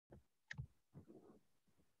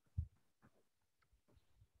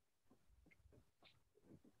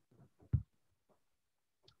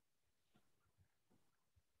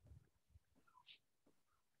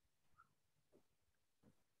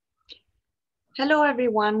Hello,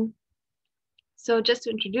 everyone. So just to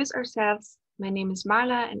introduce ourselves, my name is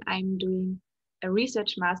Marla and I'm doing a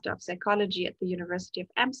research master of psychology at the University of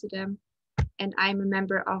Amsterdam. And I'm a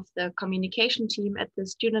member of the communication team at the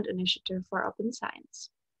Student Initiative for Open Science.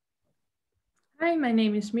 Hi, my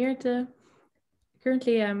name is Myrthe.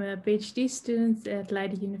 Currently, I'm a PhD student at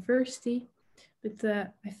Leiden University, but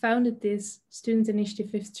I founded this student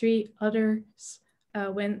initiative with three others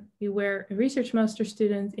when we were a research master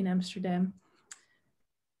student in Amsterdam.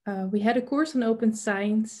 We had a course on open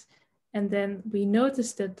science, and then we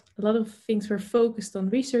noticed that a lot of things were focused on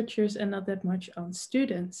researchers and not that much on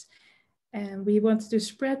students. And we wanted to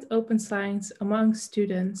spread open science among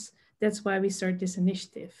students. That's why we started this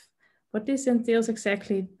initiative. What this entails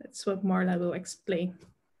exactly, that's what Marla will explain.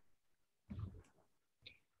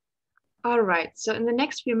 All right, so in the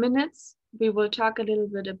next few minutes, we will talk a little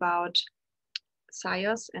bit about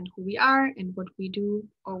SIOS and who we are and what we do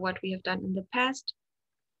or what we have done in the past.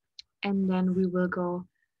 And then we will go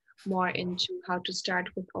more into how to start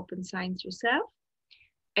with open science yourself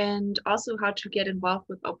and also how to get involved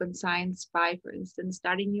with open science by, for instance,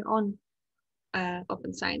 starting your own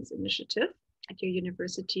open science initiative at your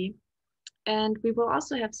university. And we will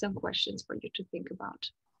also have some questions for you to think about.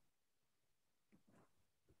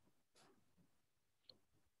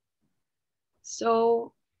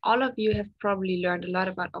 So all of you have probably learned a lot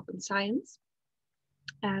about open science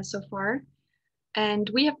so far. And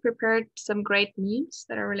we have prepared some great memes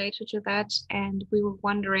that are related to that. And we were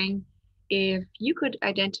wondering if you could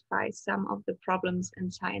identify some of the problems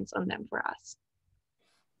in science on them for us.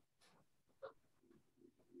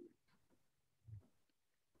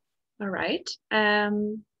 All right.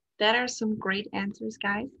 That are some great answers,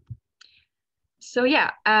 guys. So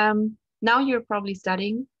yeah, now you're probably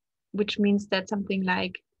studying, which means that something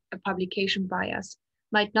like a publication bias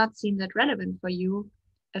might not seem that relevant for you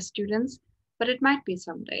as students, but it might be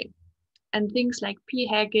someday. And things like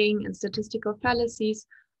p-hacking and statistical fallacies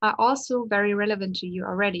are also very relevant to you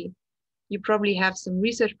already. You probably have some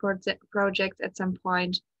research projects at some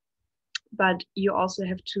point, but you also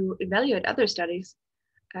have to evaluate other studies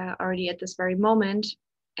already at this very moment.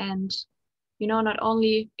 And not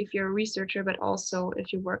only if you're a researcher, but also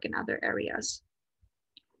if you work in other areas.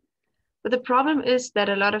 But the problem is that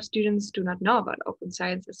a lot of students do not know about open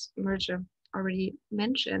science, as Myrthe already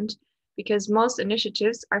mentioned, because most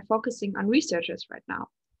initiatives are focusing on researchers right now.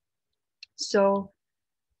 So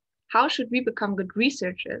how should we become good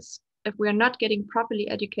researchers if we are not getting properly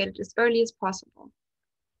educated as early as possible?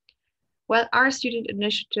 Well, our student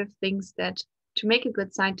initiative thinks that to make a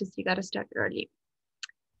good scientist, you got to start early.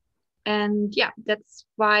 And yeah, that's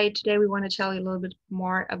why today we want to tell you a little bit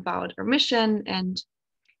more about our mission and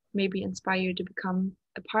maybe inspire you to become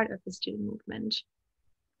a part of the student movement.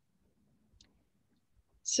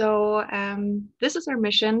 So this is our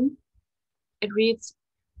mission. It reads,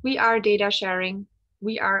 we are data sharing,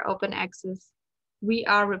 we are open access, we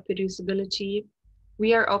are reproducibility,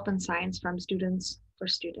 we are open science from students for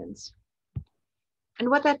students. And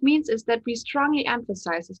what that means is that we strongly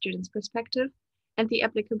emphasize the student's perspective and the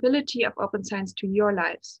applicability of open science to your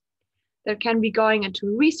lives. That can be going into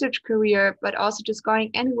a research career, but also just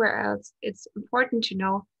going anywhere else. It's important to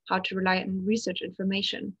know how to rely on research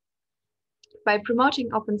information. By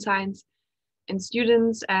promoting open science in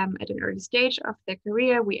students at an early stage of their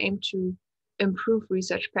career, we aim to improve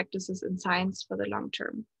research practices in science for the long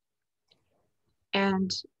term.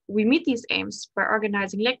 And we meet these aims by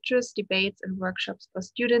organizing lectures, debates, and workshops for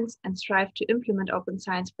students and strive to implement open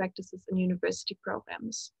science practices in university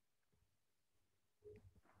programs.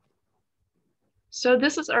 So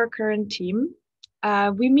this is our current team.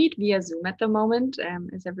 We meet via Zoom at the moment,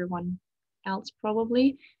 as everyone else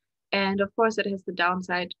probably. And of course, it has the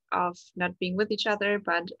downside of not being with each other,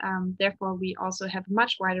 but therefore we also have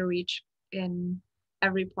much wider reach in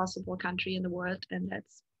every possible country in the world, and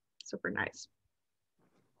that's super nice.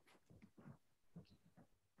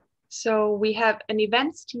 So we have an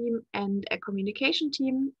events team and a communication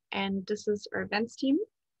team, and this is our events team.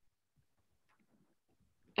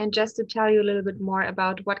 And just to tell you a little bit more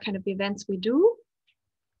about what kind of events we do.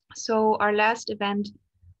 So our last event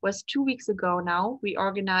was 2 weeks ago now. We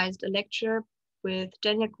organized a lecture with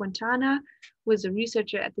Daniel Quintana, who is a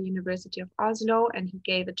researcher at the University of Oslo, and he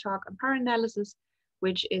gave a talk on power analysis,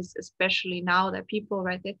 which is especially now that people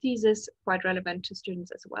write their thesis, quite relevant to students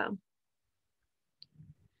as well.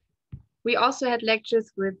 We also had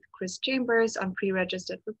lectures with Chris Chambers on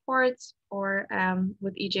pre-registered reports or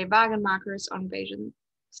with EJ Wagenmakers on Bayesian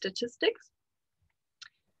statistics.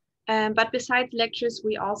 But besides lectures,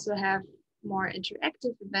 we also have more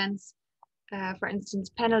interactive events, for instance,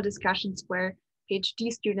 panel discussions where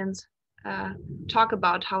PhD students talk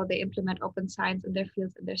about how they implement open science in their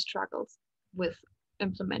fields and their struggles with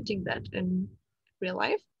implementing that in real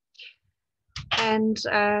life. And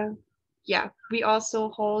yeah, we also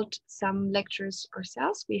hold some lectures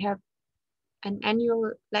ourselves. We have an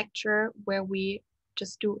annual lecture where we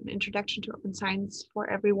just do an introduction to open science for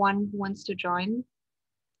everyone who wants to join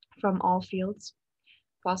from all fields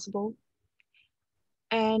possible.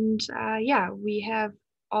 And yeah, we have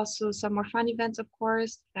also some more fun events, of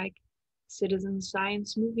course, like citizen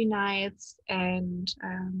science movie nights and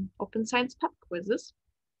open science pub quizzes.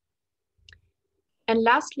 And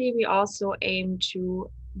lastly, we also aim to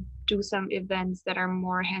do some events that are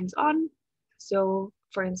more hands-on. So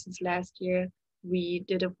for instance, last year, we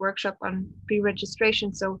did a workshop on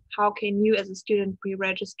pre-registration. So how can you as a student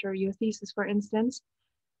pre-register your thesis, for instance?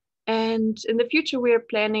 And in the future, we are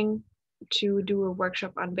planning to do a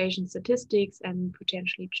workshop on Bayesian statistics and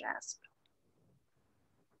potentially JASP.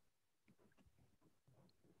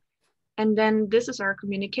 And then this is our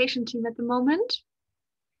communication team at the moment.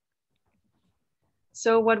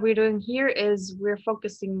 So what we're doing here is we're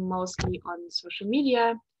focusing mostly on social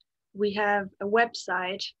media. We have a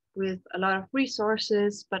website with a lot of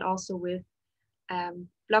resources, but also with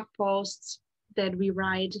blog posts that we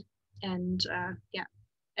write and yeah,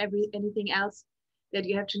 anything else that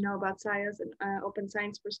you have to know about SIOS and open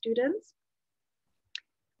science for students.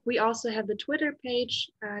 We also have the Twitter page.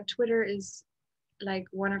 Twitter is like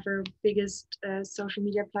one of our biggest social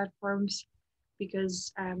media platforms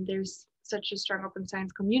because there's such a strong open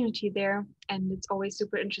science community there, and it's always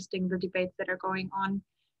super interesting, the debates that are going on.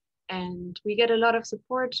 And we get a lot of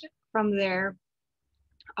support from there,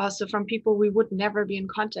 also from people we would never be in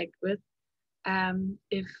contact with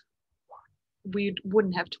if we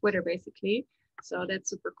wouldn't have Twitter, basically. So that's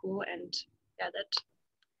super cool, and yeah, that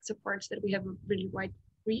supports that we have a really wide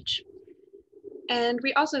reach. And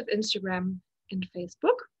we also have Instagram and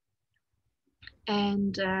Facebook.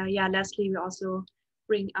 And yeah, lastly, we also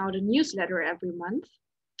bring out a newsletter every month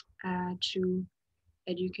to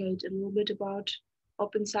educate a little bit about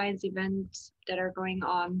open science events that are going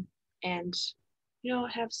on, and you know,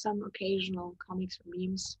 have some occasional comics or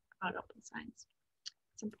memes about open science.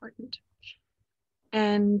 It's important.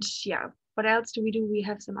 And yeah, what else do? We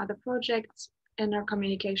have some other projects in our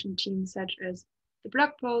communication team, such as the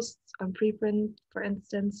blog posts on preprint, for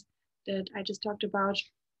instance, that I just talked about,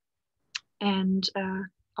 and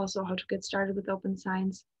also how to get started with open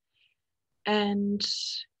science. And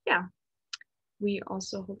yeah, we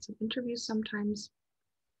also hold some interviews sometimes.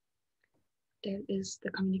 There is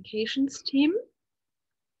the communications team.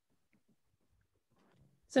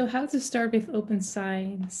 So how to start with open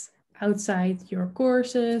science outside your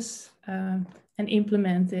courses and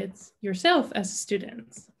implement it yourself as a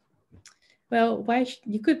student? Well,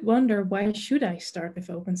 you could wonder, why should I start with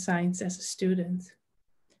open science as a student?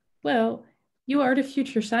 Well, you are the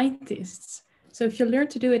future scientists. So if you learn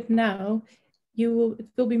to do it now, it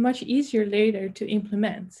will be much easier later to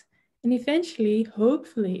implement. And eventually,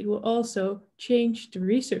 hopefully, it will also change the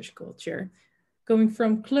research culture, going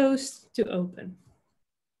from closed to open.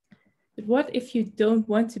 But what if you don't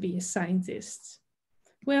want to be a scientist?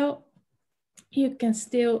 Well, you can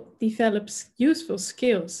still develop useful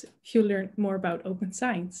skills if you learn more about open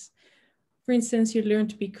science. For instance, you learn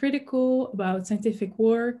to be critical about scientific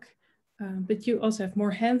work, but you also have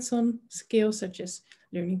more hands-on skills, such as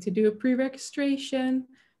learning to do a pre-registration,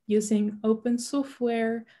 using open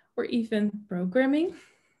software, or even programming.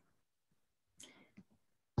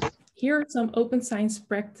 Here are some open science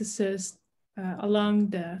practices along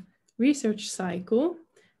the research cycle.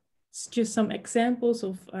 It's just some examples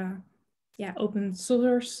of open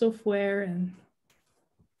source software, and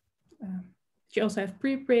you also have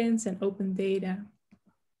preprints and open data.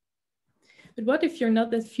 But what if you're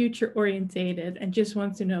not that future orientated and just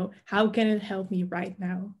want to know, how can it help me right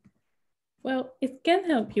now? Well, it can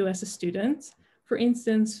help you as a student. For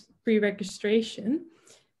instance, pre-registration.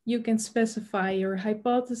 You can specify your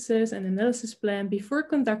hypothesis and analysis plan before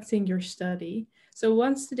conducting your study. So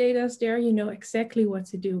once the data is there, you know exactly what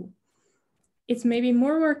to do. It's maybe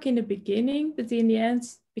more work in the beginning, but in the end,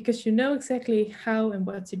 because you know exactly how and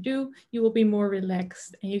what to do, you will be more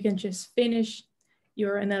relaxed and you can just finish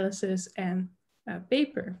your analysis and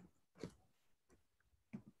paper.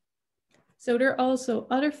 So there are also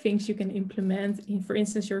other things you can implement in, for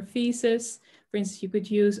instance, your thesis. For instance, you could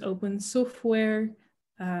use open software,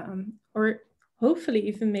 or hopefully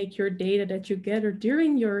even make your data that you gather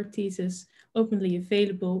during your thesis openly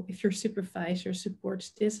available if your supervisor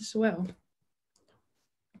supports this as well.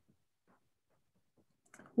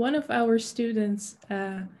 One of our students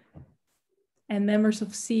and members of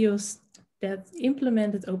SIOS that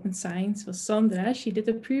implemented open science was Sandra. She did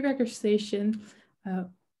a pre-registration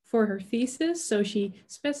for her thesis. So she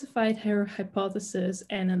specified her hypothesis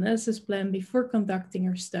and analysis plan before conducting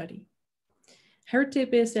her study. Her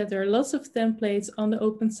tip is that there are lots of templates on the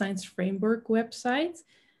Open Science Framework website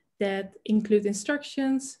that include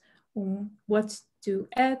instructions on what to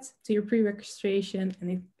add to your pre-registration,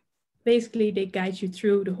 and basically they guide you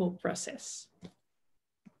through the whole process.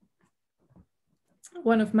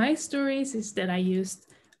 One of my stories is that I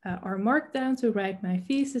used R Markdown to write my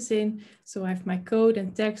thesis in. So I have my code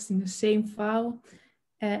and text in the same file.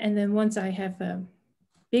 And then once I have a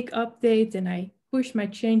big update, then I push my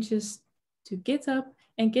changes to GitHub,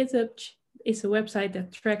 and GitHub is a website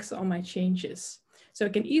that tracks all my changes. So I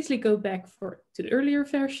can easily go back to the earlier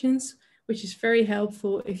versions, which is very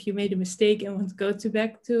helpful if you made a mistake and want to go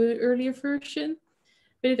back to an earlier version.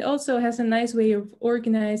 But it also has a nice way of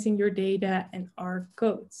organizing your data and R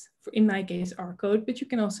codes. In my case, R code, but you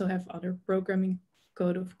can also have other programming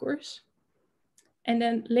code, of course. And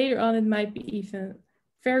then later on, it might be even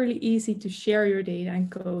fairly easy to share your data and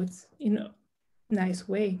code in a nice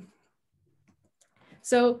way.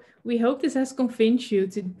 So we hope this has convinced you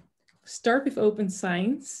to start with open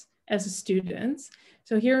science as a student.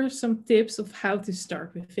 So here are some tips of how to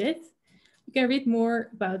start with it. You can read more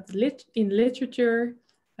about in literature,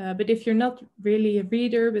 but if you're not really a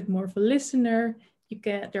reader, but more of a listener,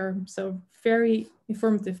 there are some very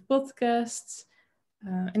informative podcasts.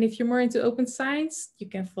 And if you're more into open science, you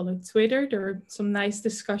can follow Twitter. There are some nice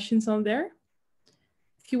discussions on there.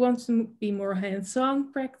 If you want to be more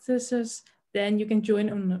hands-on practices, then you can join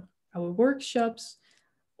on our workshops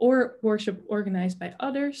or workshop organized by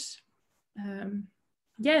others.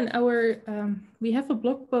 Yeah, and we have a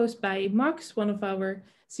blog post by Max, one of our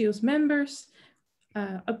SIOS members,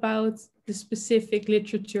 about the specific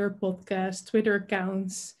literature, podcast, Twitter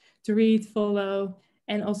accounts to read, follow,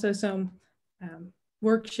 and also some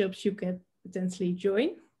workshops you can potentially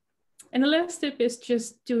join. And the last tip is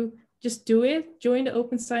just do it. Join the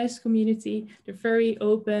open science community. They're very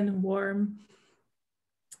open, warm,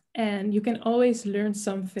 and you can always learn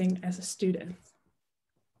something as a student.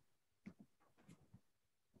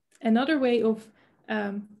 Another way of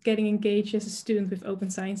getting engaged as a student with open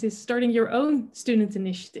science is starting your own student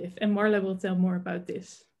initiative. And Marla will tell more about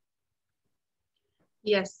this.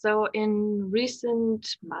 Yes, so in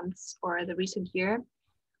recent months or the recent year,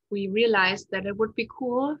 we realized that it would be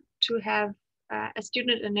cool to have a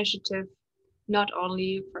student initiative, not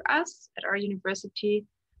only for us at our university,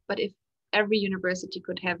 but if every university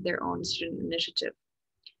could have their own student initiative.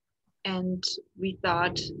 And we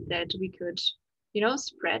thought that we could,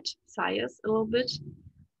 spread SIOS a little bit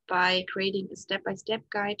by creating a step-by-step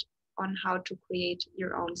guide on how to create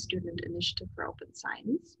your own student initiative for open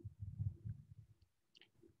science.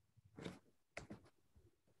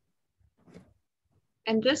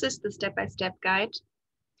 And this is the step-by-step guide.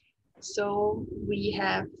 So we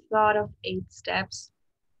have thought of 8 steps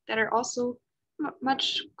that are also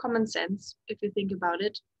much common sense if you think about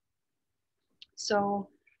it. So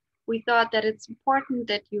we thought that it's important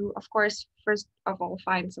that you, of course, first of all,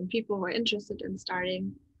 find some people who are interested in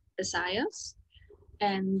starting a SIOS,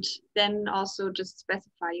 and then also just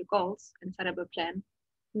specify your goals and set up a plan.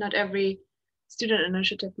 Not every student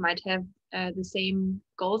initiative might have the same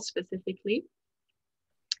goals specifically.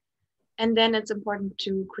 And then it's important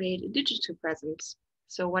to create a digital presence.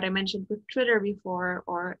 So what I mentioned with Twitter before,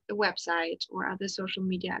 or a website or other social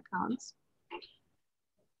media accounts.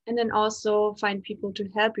 And then also find people to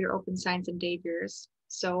help your open science endeavors.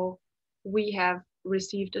 So we have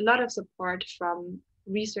received a lot of support from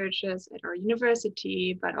researchers at our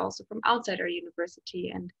university, but also from outside our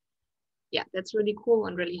university. And yeah, that's really cool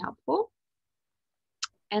and really helpful.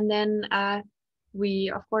 And then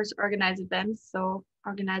we, of course, organize events. So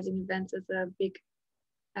organizing events is a big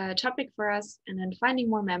topic for us. And then finding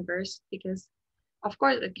more members, because of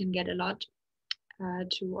course it can get a lot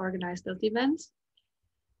to organize those events.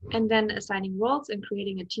 And then assigning roles and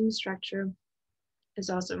creating a team structure is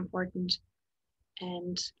also important,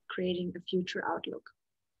 and creating a future outlook.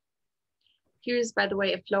 Here's, by the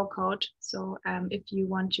way, a flow code. So if you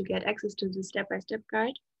want to get access to the step-by-step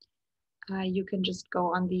guide, you can just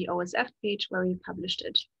go on the OSF page where we published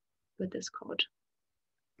it with this code.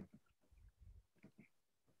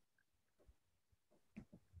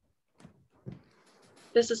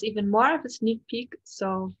 This is even more of a sneak peek.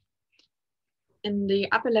 So in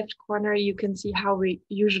the upper left corner, you can see how we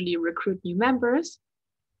usually recruit new members.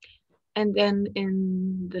 And then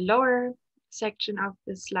in the lower section of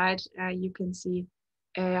the slide, you can see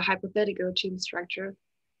a hypothetical team structure.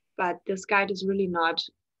 But this guide is really not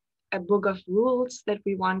a book of rules that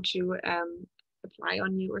we want to apply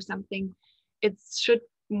on you or something. It should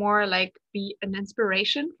more like be an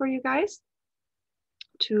inspiration for you guys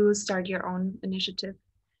to start your own initiative.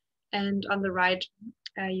 And on the right,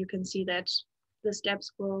 you can see that the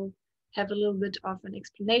steps will have a little bit of an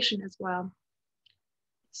explanation as well.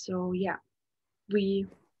 So yeah, we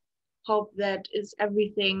hope that is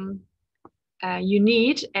everything you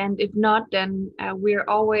need. And if not, then we're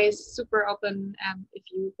always super open. If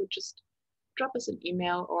you would just drop us an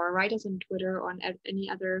email or write us on Twitter or on any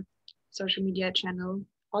other social media channel.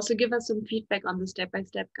 Also give us some feedback on the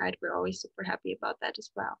step-by-step guide. We're always super happy about that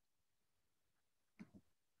as well.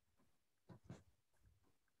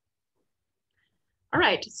 All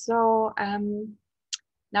right, so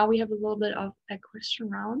now we have a little bit of a question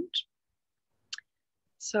round.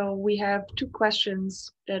 So we have 2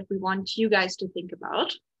 questions that we want you guys to think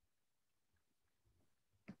about.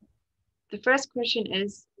 The first question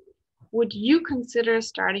is, would you consider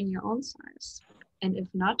starting your own SIOS? And if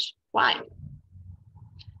not, why?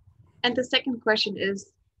 And the second question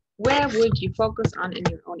is, where would you focus on in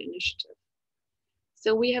your own initiative?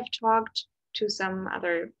 So we have talked to some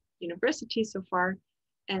other universities so far,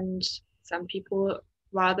 and some people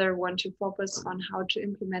rather want to focus on how to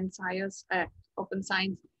implement SIOS, open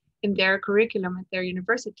science in their curriculum at their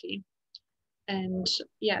university. And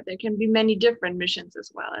yeah, there can be many different missions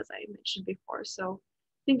as well, as I mentioned before. So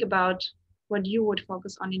think about what you would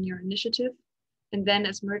focus on in your initiative. And then,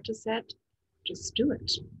 as Myrthe said, just do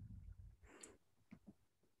it.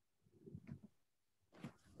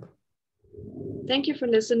 Thank you for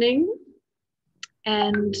listening.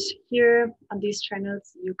 And here on these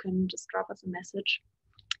channels, you can just drop us a message.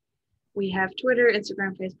 We have Twitter,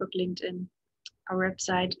 Instagram, Facebook, LinkedIn, our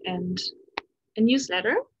website, and a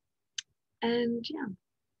newsletter. And yeah,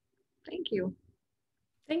 thank you.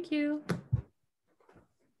 Thank you.